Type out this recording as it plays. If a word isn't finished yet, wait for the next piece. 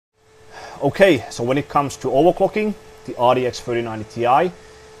Okay, so when it comes to overclocking the RTX 3090 Ti,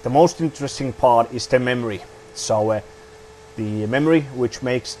 the most interesting part is the memory. So the memory which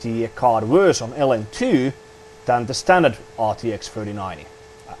makes the card worse on LN2 than the standard RTX 3090.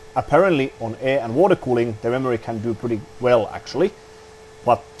 Apparently on air and water cooling the memory can do pretty well actually,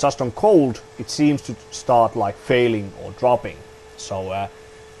 but just on cold it seems to start like failing or dropping. So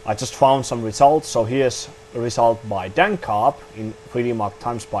I just found some results. So here's a result by Dancop in 3D Mark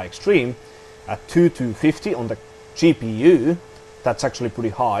times by Extreme at 2250 on the GPU. That's actually pretty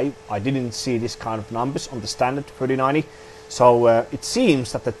high. I didn't see this kind of numbers on the standard 3090. So it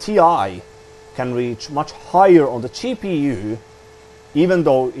seems that the Ti can reach much higher on the GPU, even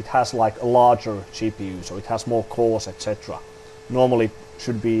though it has like a larger GPU, so it has more cores, etc. Normally it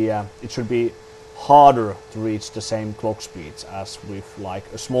should be harder to reach the same clock speeds as with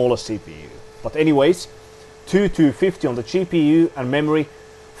like a smaller CPU. But anyways, 2250 on the GPU and memory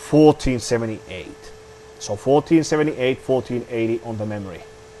 1478. So 1478, 1480 on the memory.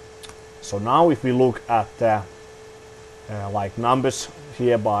 So now if we look at like numbers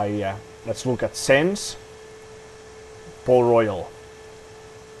here by let's look at Sense, Port Royal.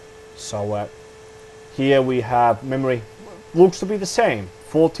 So here we have memory, looks to be the same,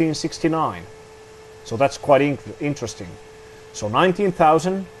 1469. So that's quite interesting. So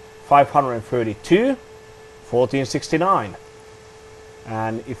 19,532, 1469.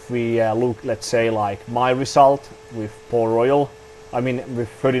 And if we look, let's say like my result with Port Royal, I mean with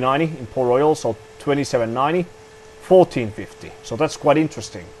 3090 in Port Royal, so 2790, 1450. So that's quite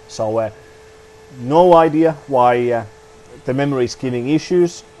interesting. So no idea why the memory is giving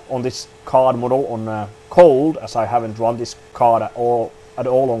issues on this card model on cold, as I haven't run this card at all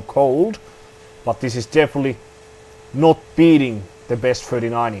on cold. But this is definitely not beating the best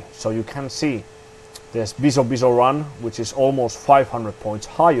 3090. So you can see there's Bizo run, which is almost 500 points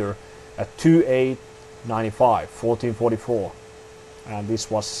higher at 2895, 1444. And this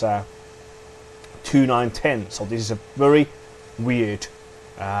was 2910. So this is a very weird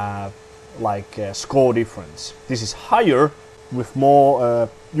score difference. This is higher with more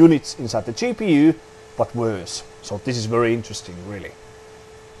units inside the GPU, but worse. So this is very interesting, really.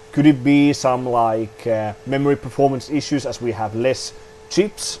 Could it be some like memory performance issues, as we have less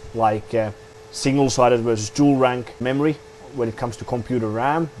chips, like single-sided versus dual rank memory when it comes to computer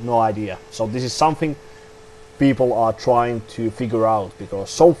RAM? No idea. So this is something people are trying to figure out, because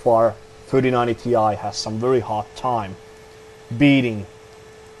so far 3090 Ti has some very hard time beating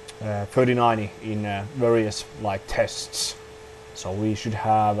 3090 in various like tests. So we should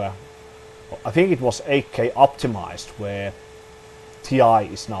have I think it was 8K optimized where Ti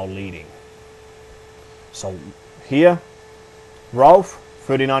is now leading. So here Ralph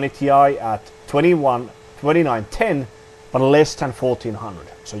 3090 Ti at 2910, but less than 1400.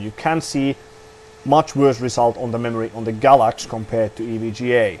 So you can see much worse result on the memory on the Galax compared to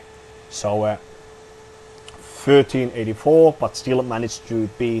EVGA. So 1384, but still managed to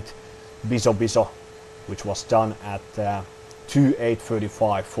beat Bizo, which was done at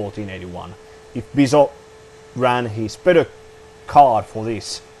 2835, 1481. If Bizo ran his better card for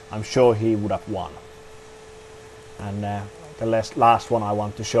this, I'm sure he would have won. And the last one I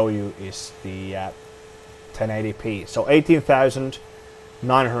want to show you is the 1080p. So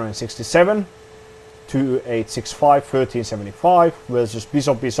 18,967, 2865, 1375 versus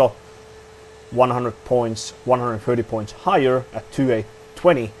Bizo 100 points, 130 points higher at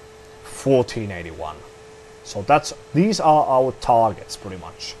 2820, 1481. So these are our targets pretty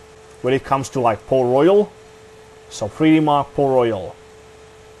much. When it comes to like Port Royal, so 3D Mark Port Royal,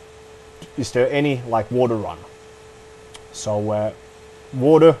 is there any like water run? So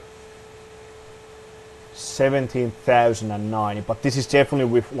water 17,090, but this is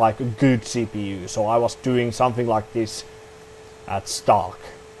definitely with like a good CPU. So I was doing something like this at Stark.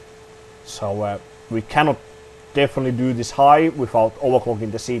 So we cannot definitely do this high without overclocking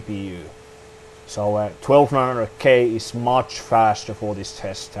the CPU. So 12900K is much faster for this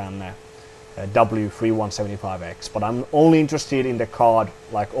test than W3175X, but I'm only interested in the card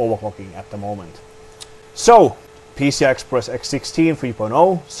like overclocking at the moment. So PCI Express X16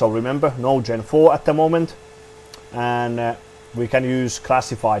 3.0, so remember no Gen 4 at the moment, and we can use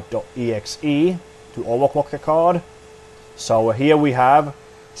classified.exe to overclock the card. So here we have,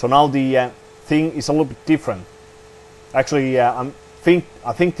 so now the thing is a little bit different. Actually I think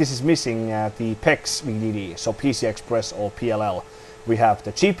this is missing the PEX VDD, so PCI Express or PLL. We have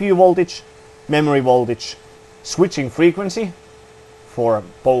the GPU voltage, memory voltage, switching frequency for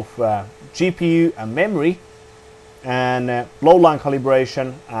both GPU and memory, and load line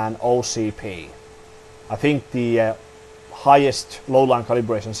calibration and OCP. I think the highest load line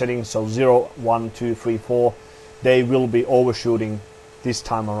calibration settings, so 0, 1, 2, 3, 4, they will be overshooting this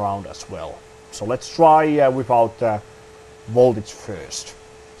time around as well. So let's try without voltage first.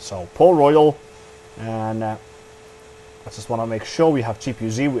 So Port Royal, and I just want to make sure we have GPU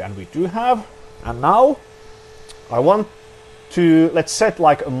Z, and we do have. And now I want to, let's set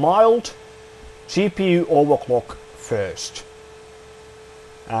like a mild GPU overclock first,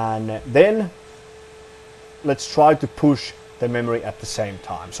 and then let's try to push the memory at the same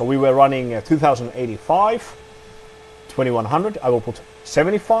time. So we were running 2085, 2100. I will put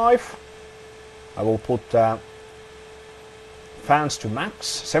 75. I will put fans to max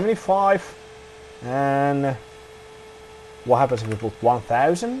 75, and what happens if we put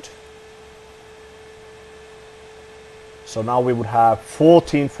 1000? So now we would have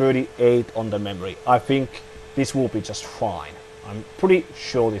 1438 on the memory. I think this will be just fine. I'm pretty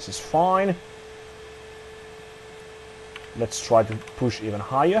sure this is fine. Let's try to push even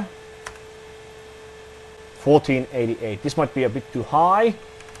higher. 1488. This might be a bit too high.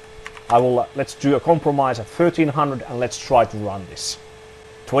 Let's do a compromise at 1300 and let's try to run this.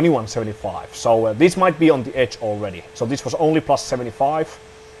 2175. So this might be on the edge already. So this was only plus 75.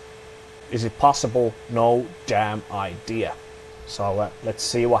 Is it possible? No damn idea. So let's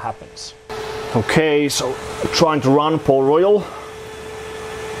see what happens. Okay, so trying to run Port Royal.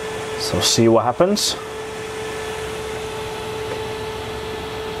 So see what happens.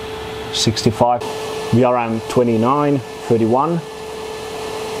 65, VRAM 29, 31.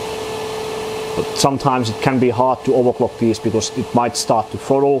 But sometimes it can be hard to overclock these because it might start to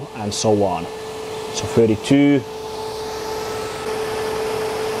throttle and so on. So 32.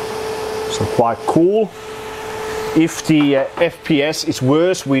 So quite cool. If the FPS is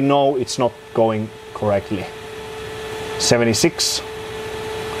worse, we know it's not going correctly. 76,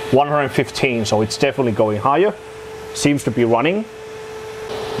 115, so it's definitely going higher. Seems to be running.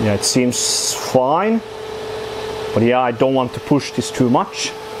 Yeah, it seems fine. But yeah, I don't want to push this too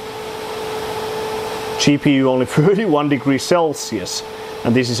much. GPU only 31 degrees Celsius.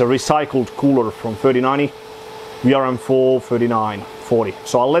 And this is a recycled cooler from 3090. VRM 4, 39, 40.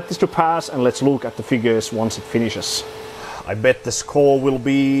 So I'll let this to pass and let's look at the figures once it finishes. I bet the score will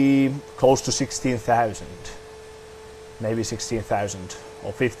be close to 16,000. Maybe 16,000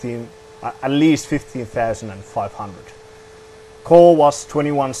 or 15, at least 15,500. Core was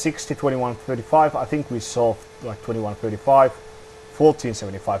 2160, 2135. I think we saw like 2135,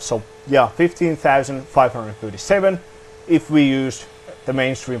 1475. So yeah, 15,537. If we used the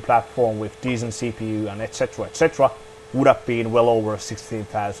mainstream platform with decent CPU and etc., would have been well over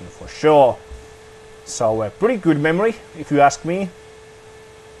 16,000 for sure. So pretty good memory, if you ask me.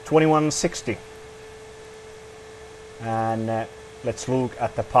 2160. And let's look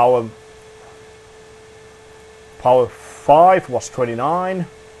at the power. Power 5 was 29,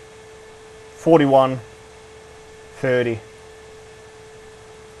 41, 30,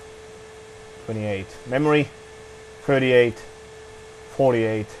 28. Memory 38,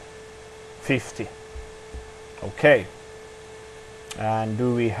 48, 50. Okay. And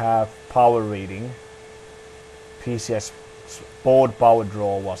do we have power reading? PCS board power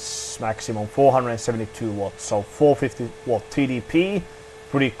draw was maximum 472 watts, so 450 watt TDP,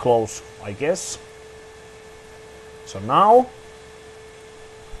 pretty close, I guess. So now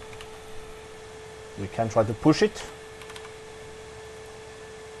we can try to push it.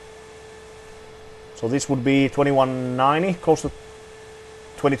 So this would be 2190, close to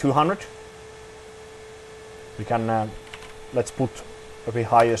 2200. We can let's put a bit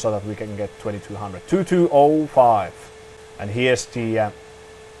higher so that we can get 2200. 2205. And here's the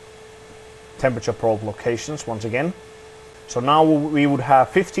temperature probe locations once again. So now we would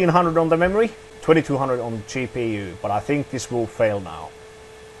have 1500 on the memory, 2200 on the GPU, but I think this will fail now.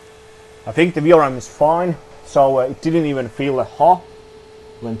 I think the VRM is fine, so it didn't even feel hot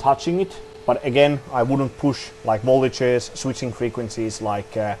when touching it. But again, I wouldn't push like voltages, switching frequencies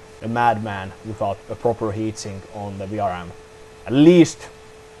like a madman without a proper heatsink on the VRM. At least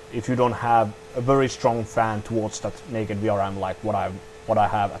if you don't have a very strong fan towards that naked VRM like what I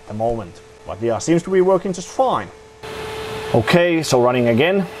have at the moment. But yeah, seems to be working just fine. Okay, so running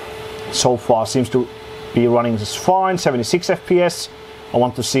again. So far seems to be running just fine. 76 FPS. I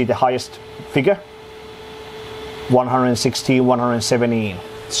want to see the highest figure. 116, 117.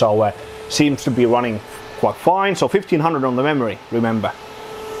 So seems to be running quite fine. So 1500 on the memory, remember.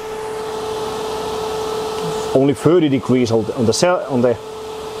 Only 30 degrees on the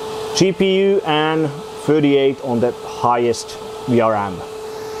GPU and 38 on the highest VRM.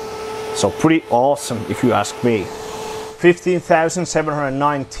 So pretty awesome if you ask me.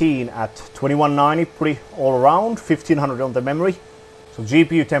 15,719 at 2190, pretty all around, 1500 on the memory. So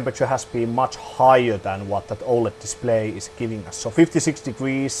GPU temperature has been much higher than what that OLED display is giving us. So 56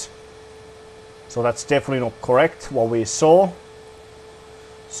 degrees, so that's definitely not correct what we saw.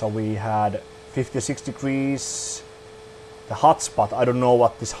 So we had 56 degrees, the hotspot, I don't know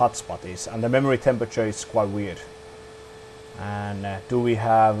what this hotspot is, and the memory temperature is quite weird. And do we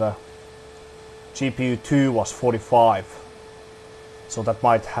have GPU 2 was 45, so that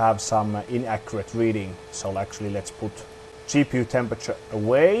might have some inaccurate reading. So actually let's put GPU temperature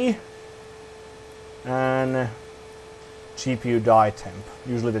away and GPU die temp.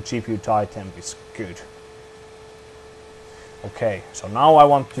 Usually the GPU die temp is good. Okay, so now I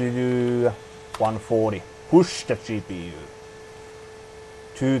want to do 140. Push the GPU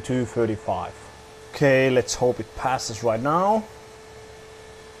to 235. Okay, let's hope it passes right now.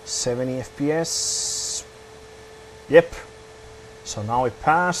 70 FPS. Yep. So now it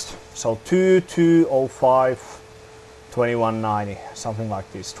passed. So 2205, 2190, something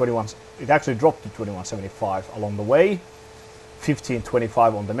like this. 21. It actually dropped to 2175 along the way.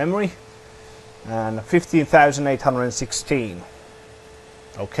 1525 on the memory. And 15,816.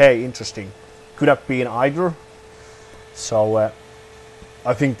 Okay, interesting. Could have been either. So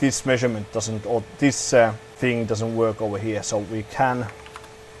I think this measurement doesn't, or this thing doesn't work over here. So we can.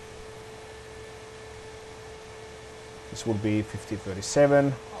 This would be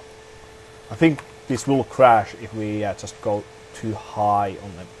 5037. I think this will crash if we just go too high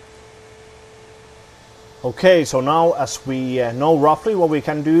on them. Okay, so now as we know roughly what we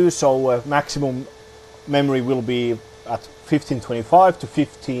can do, so maximum memory will be at 1525 to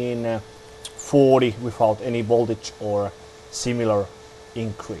 1540 without any voltage or similar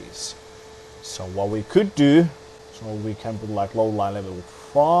increase. So what we could do, so we can put like load line level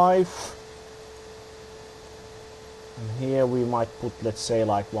 5. And here we might put, let's say,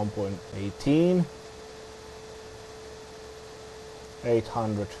 like 1.18.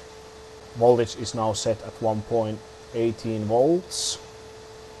 800. Voltage is now set at 1.18 volts.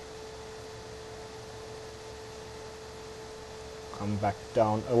 Come back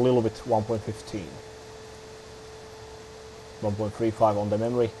down a little bit, 1.15. 1.35 on the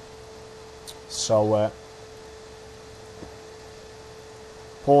memory. So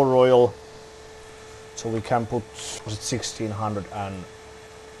Port Royal. So we can put, was it 1600 and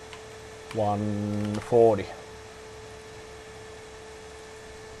 140.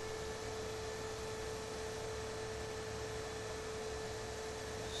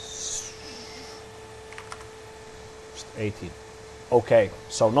 Just 18. Okay,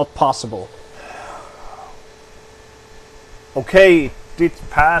 so not possible. Okay, it did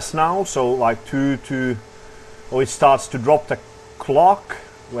pass now, so like it starts to drop the clock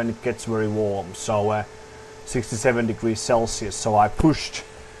when it gets very warm, so 67 degrees Celsius. So I pushed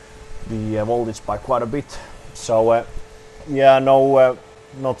the voltage by quite a bit. So yeah, no,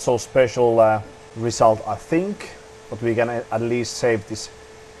 not so special result, I think, but we can at least save this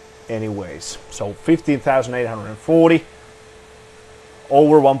anyways. So 15,840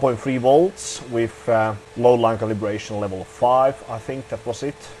 over 1.3 volts with load line calibration level 5. I think that was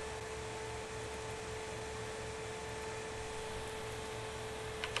it.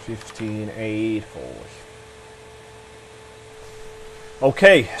 $15,840.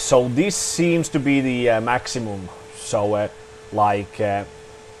 Okay, so this seems to be the maximum. So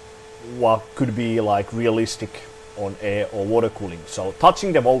what could be like realistic on air or water cooling. So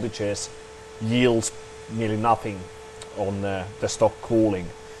touching the voltages yields nearly nothing on the stock cooling.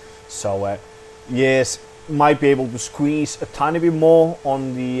 So yes, might be able to squeeze a tiny bit more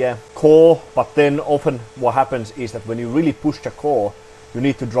on the core, but then often what happens is that when you really push the core, you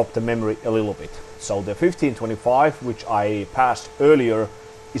need to drop the memory a little bit. So the 1525, which I passed earlier,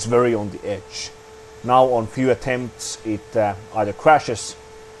 is very on the edge. Now on few attempts it either crashes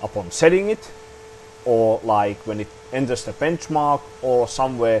upon setting it, or like when it enters the benchmark, or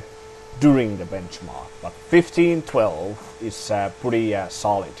somewhere during the benchmark. But 1512 is pretty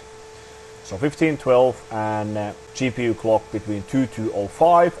solid. So 1512 and GPU clock between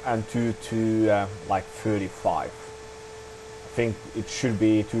 2205 and 2235. I think it should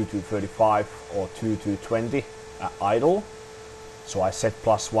be 2235 or 2220 idle. So I set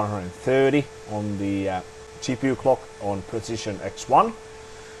plus 130 on the GPU clock on Precision X1.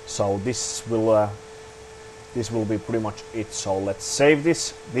 So this will be pretty much it. So let's save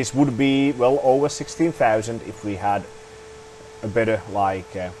this. This would be well over 16,000 if we had a better like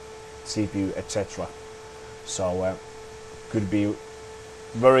CPU, etc. So could be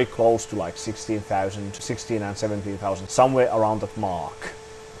very close to like 16,000, 16 and 17,000, somewhere around that mark.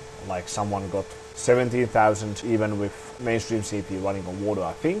 Like someone got 17,000 even with mainstream CPU running on water,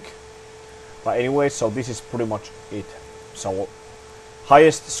 I think. But anyway, so this is pretty much it. So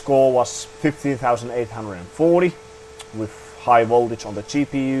highest score was 15,840 with high voltage on the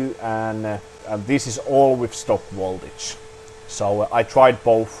GPU, and this is all with stock voltage. So I tried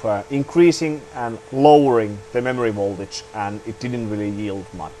both increasing and lowering the memory voltage, and it didn't really yield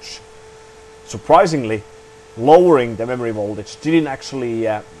much. Surprisingly, lowering the memory voltage didn't actually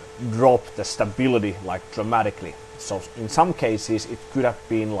drop the stability like dramatically. So in some cases it could have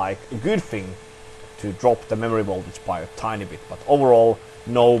been like a good thing to drop the memory voltage by a tiny bit, but overall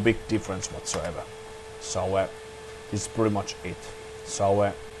no big difference whatsoever. So this is pretty much it.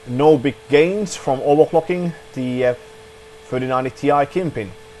 So no big gains from overclocking. The 3090 Ti KINGPIN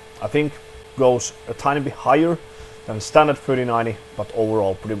I think goes a tiny bit higher than standard 3090, but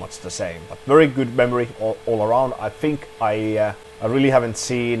overall pretty much the same. But very good memory all around. I think I really haven't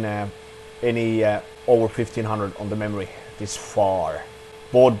seen any over 1500 on the memory this far.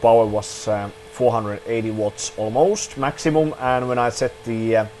 Board power was 480 watts almost maximum, and when I set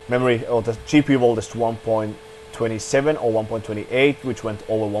the memory or the GPU voltage to 1.27 or 1.28, which went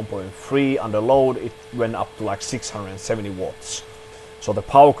over 1.3 under load, it went up to like 670 watts. So the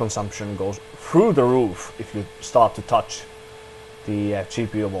power consumption goes through the roof if you start to touch the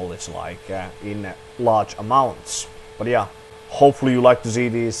GPU voltage like in large amounts. But yeah, hopefully you like to see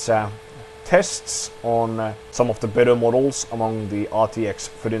these tests on some of the better models among the RTX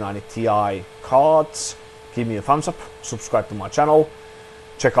 3090 Ti cards. Give me a thumbs up, subscribe to my channel,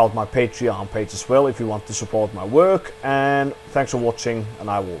 check out my Patreon page as well if you want to support my work, and thanks for watching, and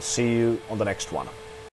I will see you on the next one.